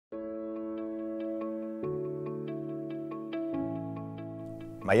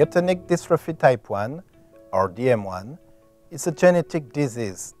Myotonic Dystrophy Type 1, or DM1, is a genetic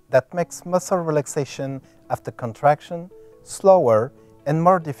disease that makes muscle relaxation after contraction slower and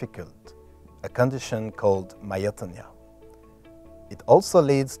more difficult, a condition called myotonia. It also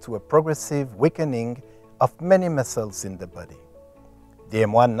leads to a progressive weakening of many muscles in the body.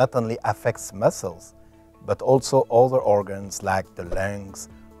 DM1 not only affects muscles, but also other organs like the lungs,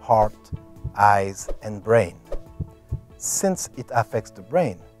 heart, eyes, and brain. Since it affects the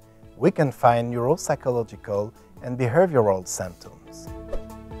brain, we can find neuropsychological and behavioral symptoms.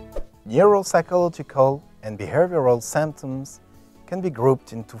 Neuropsychological and behavioral symptoms can be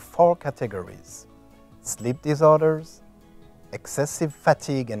grouped into 4 categories: sleep disorders, excessive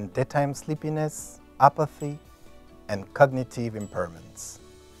fatigue and daytime sleepiness, apathy, and cognitive impairments.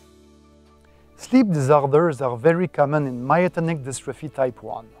 Sleep disorders are very common in myotonic dystrophy type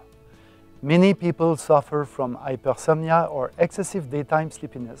 1. Many people suffer from hypersomnia or excessive daytime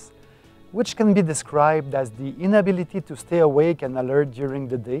sleepiness, which can be described as the inability to stay awake and alert during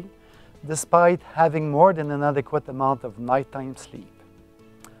the day, despite having more than an adequate amount of nighttime sleep.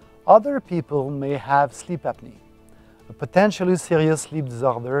 Other people may have sleep apnea, a potentially serious sleep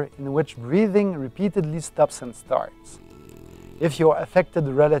disorder in which breathing repeatedly stops and starts. If your affected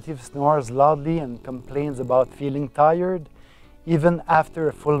relative snores loudly and complains about feeling tired, even after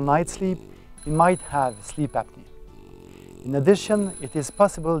a full night's sleep, you might have sleep apnea. In addition, it is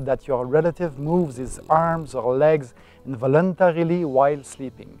possible that your relative moves his arms or legs involuntarily while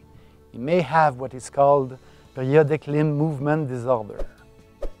sleeping. He may have what is called periodic limb movement disorder.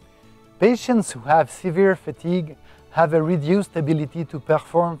 Patients who have severe fatigue have a reduced ability to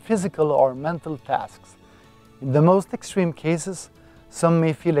perform physical or mental tasks. In the most extreme cases, some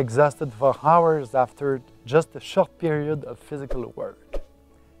may feel exhausted for hours after just a short period of physical work.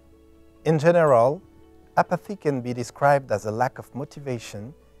 In general, apathy can be described as a lack of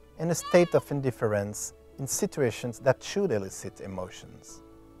motivation and a state of indifference in situations that should elicit emotions.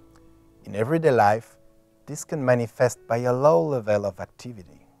 In everyday life, this can manifest by a low level of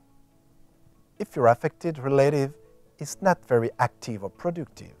activity. If your affected relative is not very active or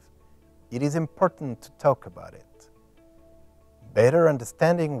productive, it is important to talk about it. Better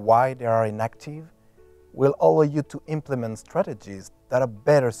understanding why they are inactive will allow you to implement strategies that are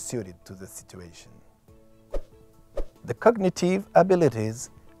better suited to the situation. The cognitive abilities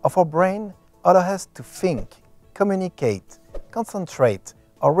of our brain allow us to think, communicate, concentrate,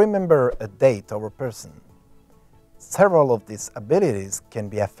 or remember a date or a person. Several of these abilities can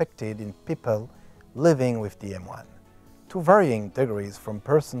be affected in people living with DM1, to varying degrees from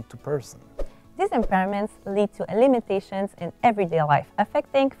person to person. These impairments lead to limitations in everyday life,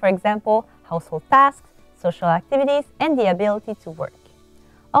 affecting, for example, household tasks, social activities, and the ability to work.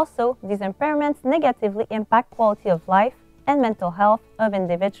 Also, these impairments negatively impact quality of life and mental health of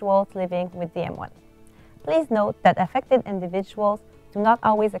individuals living with DM1. Please note that affected individuals do not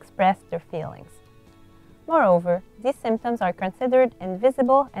always express their feelings. Moreover, these symptoms are considered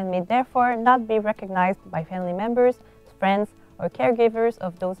invisible and may therefore not be recognized by family members, friends, or caregivers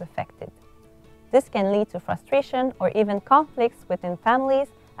of those affected. This can lead to frustration or even conflicts within families,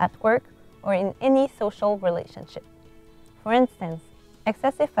 at work, or in any social relationship. For instance,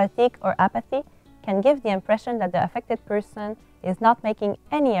 excessive fatigue or apathy can give the impression that the affected person is not making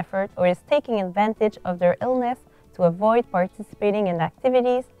any effort or is taking advantage of their illness to avoid participating in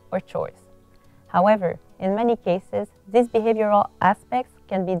activities or chores. However, in many cases, these behavioral aspects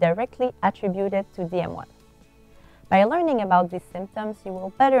can be directly attributed to DM1. By learning about these symptoms, you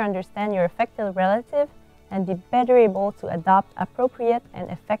will better understand your affected relative and be better able to adopt appropriate and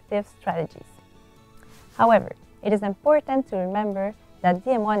effective strategies. However, it is important to remember that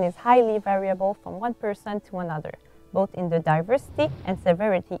DM1 is highly variable from one person to another, both in the diversity and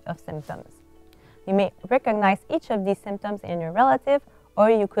severity of symptoms. You may recognize each of these symptoms in your relative, or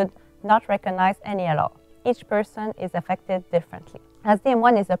you could not recognize any at all. Each person is affected differently. As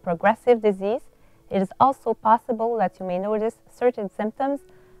DM1 is a progressive disease, it is also possible that you may notice certain symptoms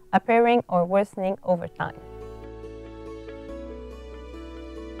appearing or worsening over time.